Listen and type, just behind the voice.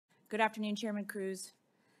Good afternoon, Chairman Cruz,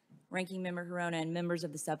 Ranking Member Hirona, and members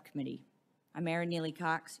of the subcommittee. I'm Erin Nealy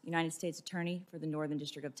Cox, United States Attorney for the Northern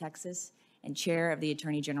District of Texas and Chair of the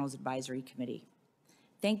Attorney General's Advisory Committee.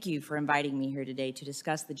 Thank you for inviting me here today to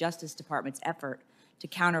discuss the Justice Department's effort to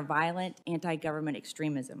counter violent anti-government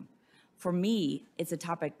extremism. For me, it's a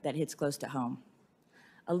topic that hits close to home.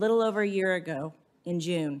 A little over a year ago, in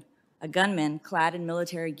June, a gunman clad in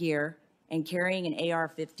military gear and carrying an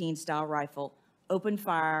AR-15 style rifle opened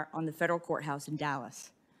fire on the federal courthouse in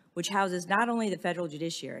Dallas, which houses not only the federal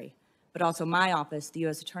judiciary, but also my office, the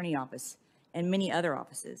U.S. Attorney Office, and many other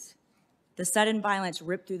offices. The sudden violence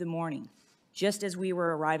ripped through the morning, just as we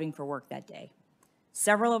were arriving for work that day.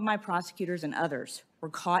 Several of my prosecutors and others were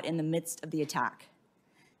caught in the midst of the attack.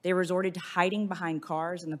 They resorted to hiding behind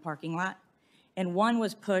cars in the parking lot, and one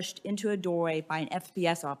was pushed into a doorway by an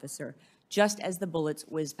FPS officer just as the bullets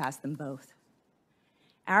whizzed past them both.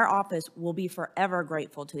 Our office will be forever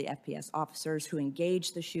grateful to the FPS officers who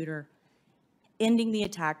engaged the shooter, ending the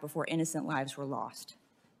attack before innocent lives were lost.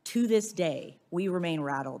 To this day, we remain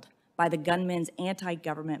rattled by the gunman's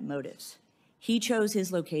anti-government motives. He chose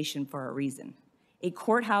his location for a reason. A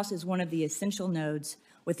courthouse is one of the essential nodes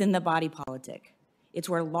within the body politic. It's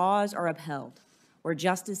where laws are upheld, where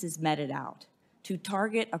justice is meted out. To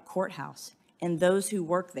target a courthouse and those who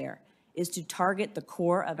work there is to target the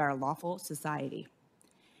core of our lawful society.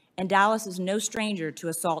 And Dallas is no stranger to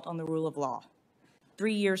assault on the rule of law.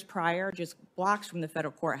 3 years prior, just blocks from the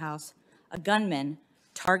federal courthouse, a gunman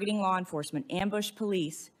targeting law enforcement ambushed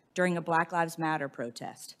police during a Black Lives Matter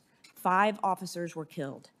protest. 5 officers were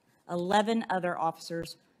killed. 11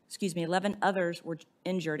 others were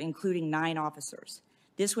injured, including 9 officers.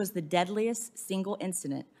 This was the deadliest single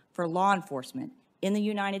incident for law enforcement in the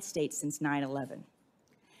United States since 9/11.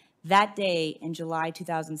 That day in July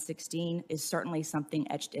 2016 is certainly something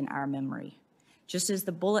etched in our memory. Just as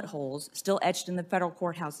the bullet holes still etched in the federal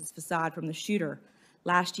courthouse's facade from the shooter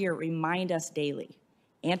last year remind us daily,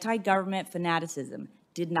 anti-government fanaticism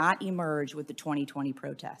did not emerge with the 2020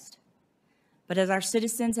 protest. But as our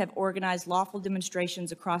citizens have organized lawful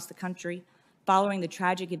demonstrations across the country following the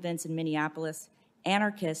tragic events in Minneapolis,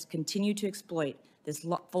 anarchists continue to exploit this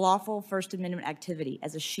lawful First Amendment activity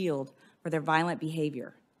as a shield for their violent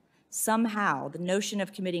behavior. Somehow, the notion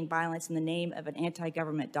of committing violence in the name of an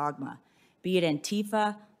anti-government dogma, be it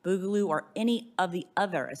Antifa, Boogaloo, or any of the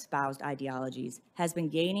other espoused ideologies, has been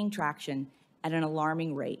gaining traction at an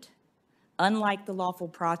alarming rate. Unlike the lawful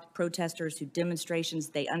protesters whose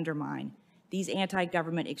demonstrations they undermine, these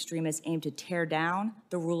anti-government extremists aim to tear down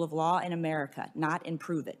the rule of law in America, not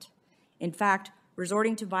improve it. In fact,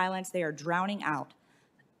 resorting to violence, they are drowning out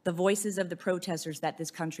the voices of the protesters that this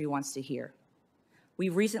country wants to hear.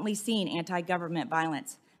 We've recently seen anti-government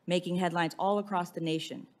violence making headlines all across the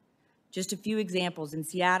nation. Just a few examples. In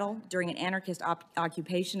Seattle, during an anarchist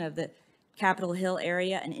occupation of the Capitol Hill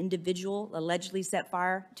area, an individual allegedly set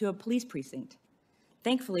fire to a police precinct.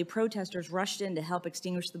 Thankfully, protesters rushed in to help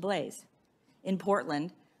extinguish the blaze. In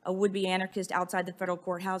Portland, a would-be anarchist outside the federal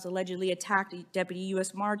courthouse allegedly attacked a deputy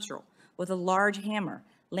U.S. Marshal with a large hammer,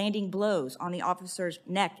 landing blows on the officer's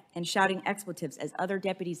neck and shouting expletives as other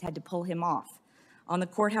deputies had to pull him off. On the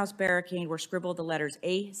courthouse barricade were scribbled the letters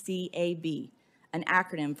ACAB, an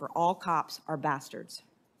acronym for All Cops Are Bastards.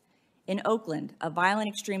 In Oakland, a violent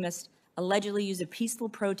extremist allegedly used a peaceful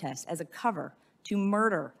protest as a cover to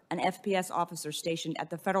murder an FPS officer stationed at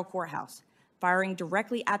the federal courthouse, firing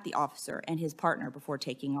directly at the officer and his partner before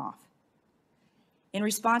taking off. In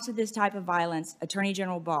response to this type of violence, Attorney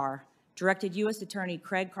General Barr directed U.S. Attorney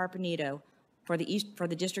Craig Carpenito for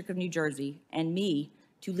the District of New Jersey and me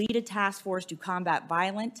to lead a task force to combat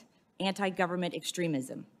violent anti-government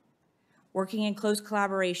extremism. Working in close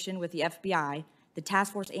collaboration with the FBI, the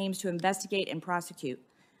task force aims to investigate and prosecute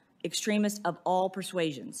extremists of all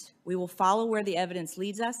persuasions. We will follow where the evidence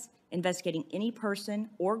leads us, investigating any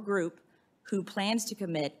person or group who plans to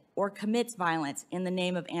commit or commits violence in the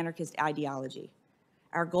name of anarchist ideology.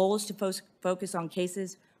 Our goal is to focus on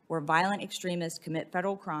cases where violent extremists commit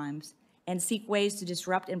federal crimes and seek ways to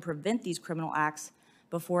disrupt and prevent these criminal acts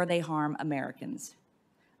before they harm Americans.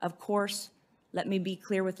 Of course, let me be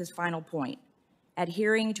clear with this final point.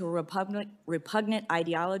 Adhering to a repugnant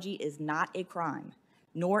ideology is not a crime,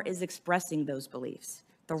 nor is expressing those beliefs.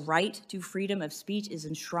 The right to freedom of speech is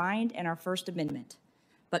enshrined in our First Amendment,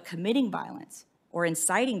 but committing violence or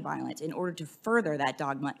inciting violence in order to further that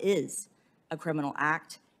dogma is a criminal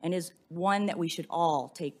act and is one that we should all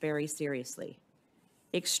take very seriously.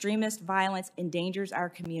 Extremist violence endangers our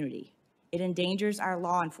community. It endangers our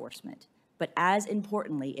law enforcement, but as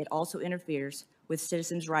importantly, it also interferes with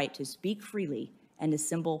citizens' right to speak freely and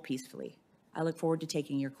assemble peacefully. I look forward to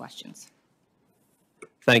taking your questions.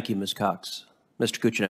 Thank you, Ms. Cox. Mr. Kuchinek.